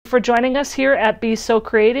for joining us here at Be So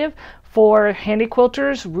Creative for Handy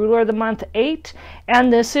Quilters Ruler of the Month 8,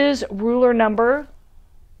 and this is ruler number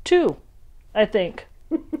 2, I think.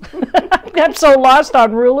 I'm so lost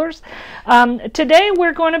on rulers. Today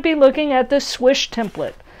we're going to be looking at the Swish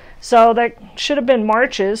template. So that should have been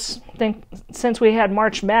March's, I think, since we had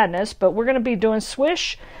March Madness, but we're going to be doing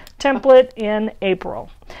Swish template in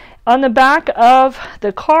April. On the back of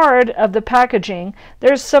the card of the packaging,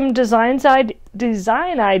 there's some design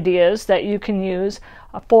ideas that you can use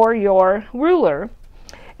for your ruler.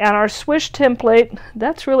 And our Swish template,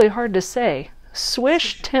 that's really hard to say.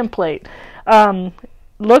 Swish template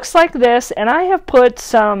looks like this, and I have put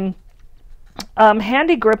some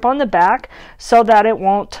handy grip on the back so that it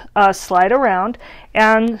won't slide around.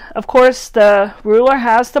 And of course the ruler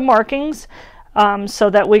has the markings so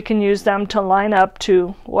that we can use them to line up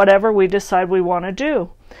to whatever we decide we want to do.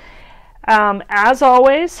 As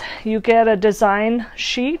always, you get a design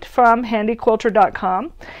sheet from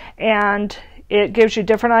handyquilter.com, and it gives you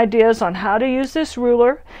different ideas on how to use this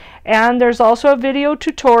ruler. And there's also a video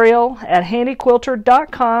tutorial at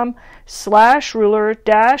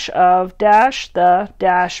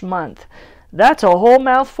handyquilter.com/ruler-of-the-month. That's a whole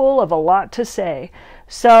mouthful of a lot to say.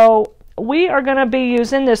 So we are going to be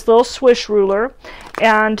using this little Swish ruler,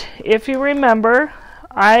 and if you remember,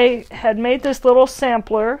 I had made this little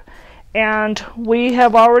sampler, and we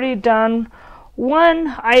have already done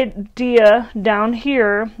one idea down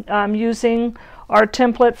here using our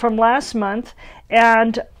template from last month,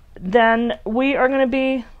 and then we are going to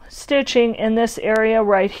be stitching in this area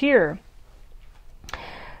right here.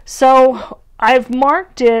 So I've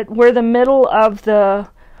marked it where the middle of the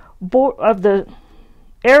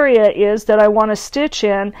area is that I want to stitch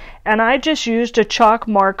in, and I just used a chalk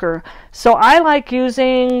marker. So I like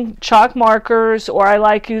using chalk markers, or I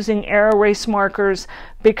like using air erase markers,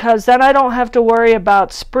 because then I don't have to worry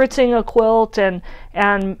about spritzing a quilt and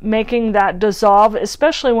making that dissolve,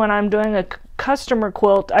 especially when I'm doing a customer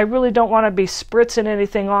quilt. I really don't want to be spritzing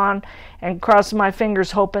anything on and crossing my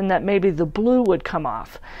fingers hoping that maybe the blue would come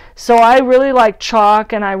off. So I really like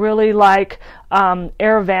chalk, and I really like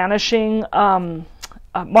air vanishing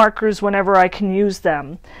markers whenever I can use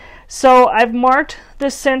them. So I've marked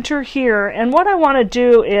the center here, and what I want to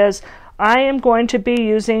do is I am going to be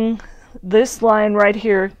using this line right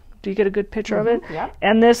here. Do you get a good picture of it? Yeah.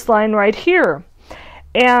 And this line right here.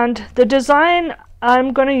 And the design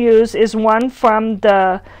I'm going to use is one from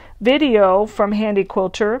the video from Handy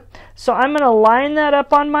Quilter. So I'm going to line that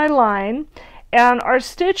up on my line, and our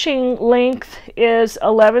stitching length is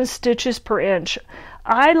 11 stitches per inch.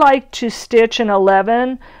 I like to stitch in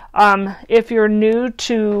 11. If you're new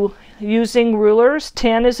to using rulers,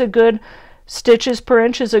 10 is a good stitches per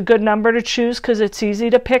inch is a good number to choose because it's easy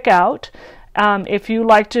to pick out. If you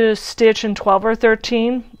like to stitch in 12 or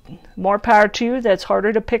 13, more power to you. That's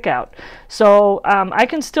harder to pick out. So I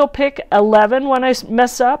can still pick 11 when I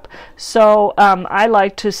mess up. So I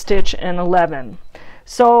like to stitch in 11.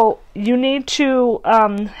 So you need to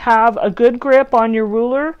have a good grip on your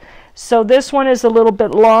ruler. So this one is a little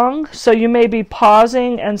bit long, so you may be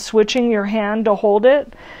pausing and switching your hand to hold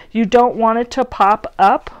it. You don't want it to pop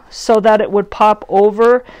up so that it would pop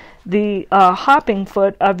over the hopping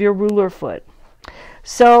foot of your ruler foot.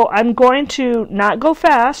 So I'm going to not go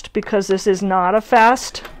fast because this is not a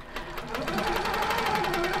fast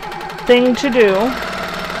thing to do.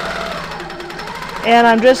 And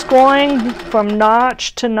I'm just going from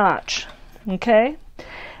notch to notch. Okay?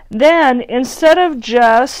 Then instead of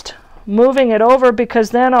just moving it over, because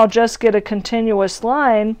then I'll just get a continuous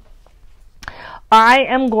line, I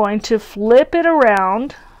am going to flip it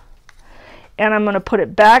around, and I'm going to put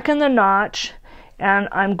it back in the notch, and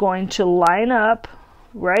I'm going to line up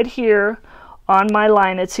right here on my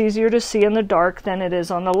line. It's easier to see in the dark than it is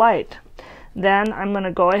on the light. Then I'm going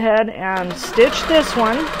to go ahead and stitch this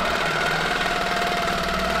one.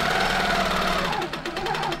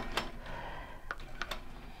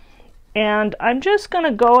 And I'm just going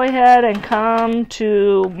to go ahead and come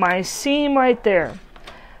to my seam right there.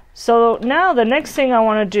 So now the next thing I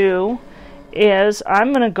want to do is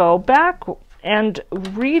I'm going to go back and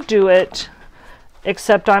redo it,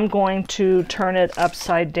 except I'm going to turn it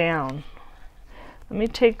upside down. Let me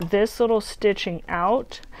take this little stitching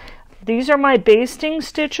out. These are my basting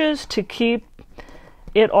stitches to keep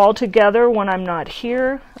it all together when I'm not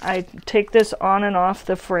here. I take this on and off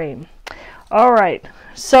the frame. All right,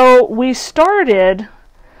 so we started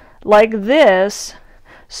like this,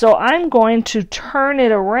 so I'm going to turn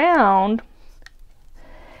it around,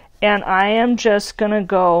 and I am just going to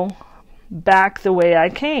go back the way I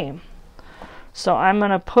came. So I'm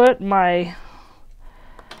going to put my,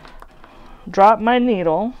 drop my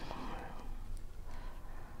needle,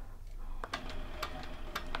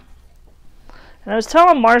 And I was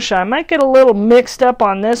telling Marcia I might get a little mixed up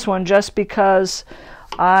on this one just because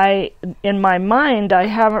in my mind, I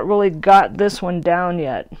haven't really got this one down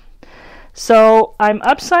yet. So I'm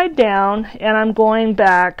upside down and I'm going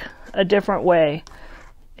back a different way.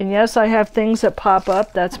 And yes, I have things that pop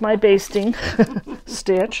up. That's my basting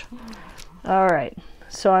stitch. All right,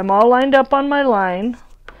 so I'm all lined up on my line.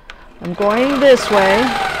 I'm going this way.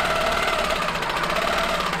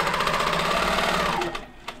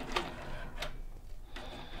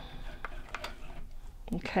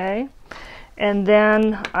 Okay, and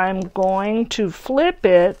then I'm going to flip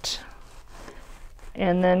it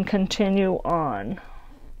and then continue on.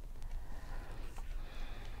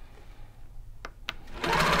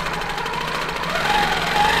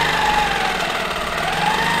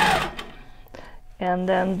 And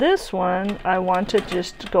then this one I want to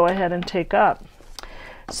just go ahead and take up.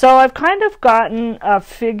 So I've kind of gotten a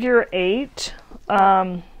figure 8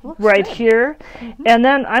 right here. And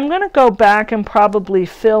then I'm going to go back and probably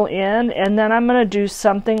fill in, and then I'm going to do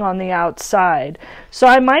something on the outside. So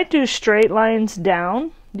I might do straight lines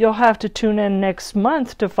down. You'll have to tune in next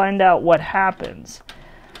month to find out what happens.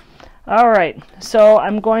 All right, so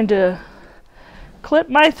I'm going to clip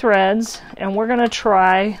my threads and we're going to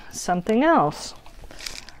try something else.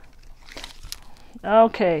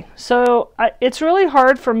 Okay, so it's really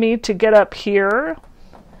hard for me to get up here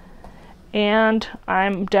and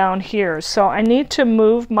I'm down here. So I need to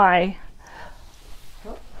move my,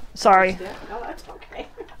 sorry, No, that's okay.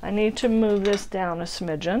 I need to move this down a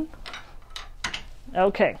smidgen.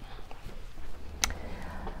 Okay.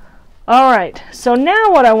 All right, so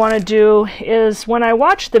now what I want to do is, when I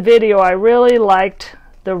watched the video, I really liked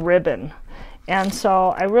the ribbon. And so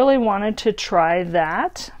I really wanted to try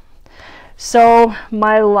that. So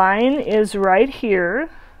my line is right here.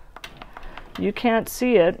 You can't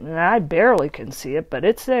see it, and I barely can see it, but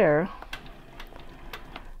it's there.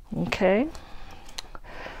 Okay.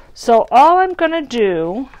 So all I'm going to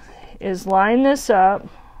do is line this up,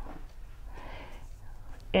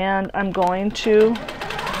 and I'm going to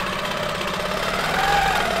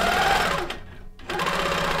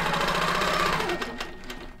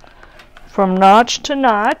from notch to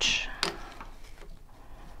notch.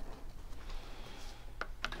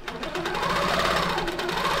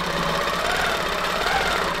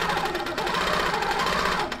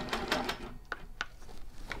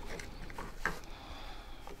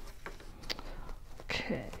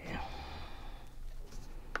 Okay.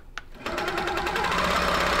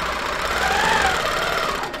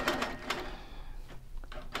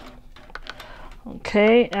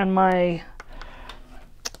 Okay, and my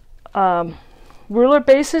ruler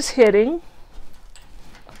base is hitting.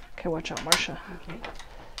 Okay, watch out, Marcia. Okay.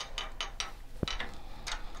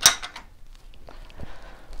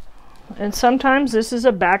 And sometimes this is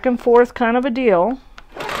a back and forth kind of a deal.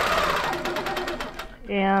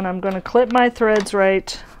 And I'm going to clip my threads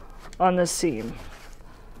right on the seam.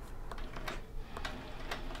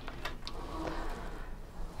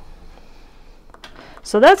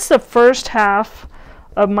 So that's the first half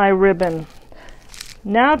of my ribbon.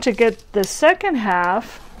 Now to get the second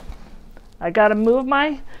half, I got to move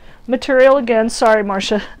my material again. Sorry,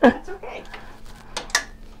 Marcia. That's okay.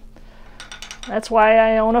 That's why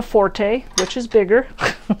I own a Forte, which is bigger.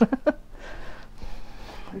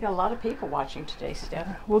 We got a lot of people watching today, Steph.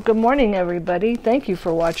 Well, good morning, everybody. Thank you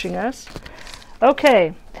for watching us.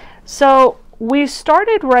 Okay, so we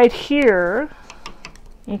started right here,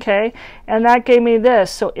 okay, and that gave me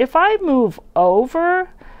this. So if I move over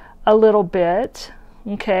a little bit,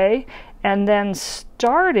 okay, and then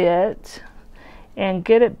start it and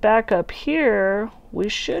get it back up here, we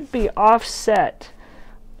should be offset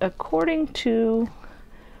according to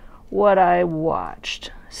what I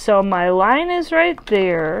watched. So my line is right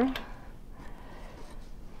there,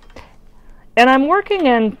 and I'm working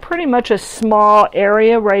in pretty much a small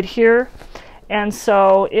area right here, and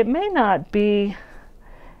so it may not be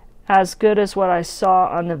as good as what I saw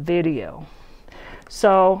on the video.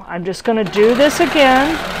 So I'm just going to do this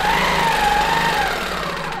again.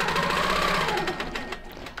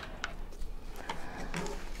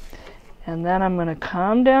 And then I'm going to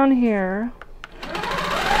come down here.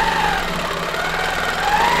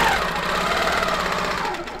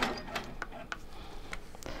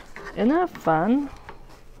 Isn't that fun?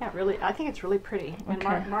 Yeah, really. I think it's really pretty. And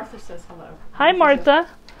Okay. Martha says hello. Hi, Martha.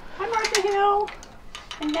 Hi, Martha Hill,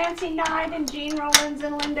 and Nancy Knight, and Jean Rollins,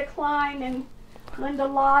 and Linda Klein, and Linda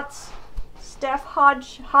Lotz, Steph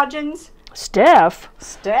Hodgins. Steph?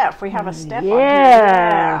 Steph, we have a Steph Yeah.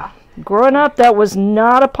 on here. Growing up, that was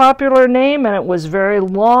not a popular name, and it was very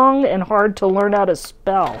long and hard to learn how to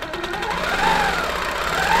spell.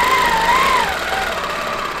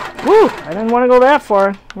 Woo, I didn't want to go that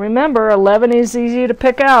far. Remember, 11 is easy to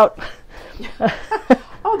pick out.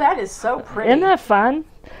 Oh, that is so pretty. Isn't that fun?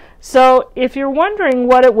 So if you're wondering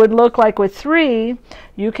what it would look like with 3,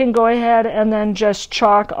 you can go ahead and then just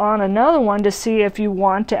chalk on another one to see if you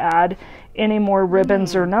want to add any more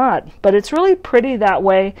ribbons or not. But it's really pretty that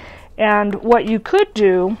way. And what you could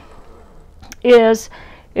do is,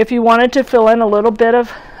 if you wanted to fill in a little bit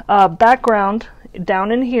of background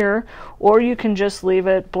down in here, or you can just leave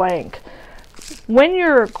it blank. When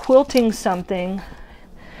you're quilting something,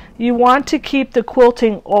 you want to keep the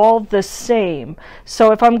quilting all the same.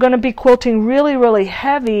 So if I'm going to be quilting really, really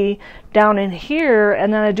heavy down in here,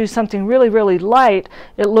 and then I do something really, really light,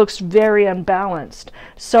 it looks very unbalanced.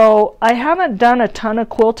 So I haven't done a ton of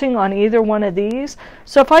quilting on either one of these.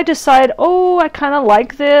 So if I decide, oh, I kind of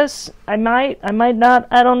like this, I might not,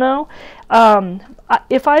 I don't know.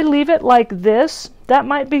 If I leave it like this, that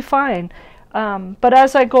might be fine. But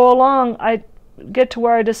as I go along, I get to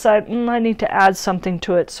where I decide I need to add something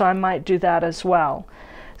to it, so I might do that as well.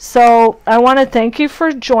 So I want to thank you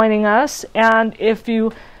for joining us, and if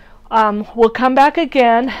you will come back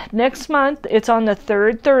again next month, it's on the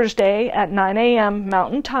 3rd Thursday at 9 a.m.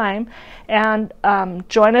 Mountain Time, and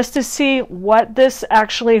join us to see what this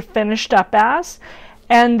actually finished up as,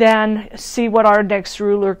 and then see what our next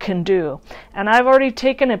ruler can do. And I've already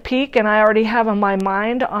taken a peek, and I already have in my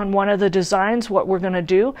mind on one of the designs what we're going to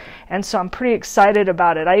do, and so I'm pretty excited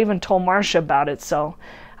about it. I even told Marcia about it, so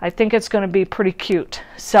I think it's going to be pretty cute.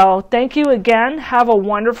 So thank you again. Have a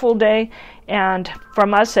wonderful day, and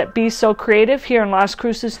from us at Be So Creative here in Las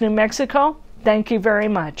Cruces, New Mexico, thank you very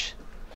much.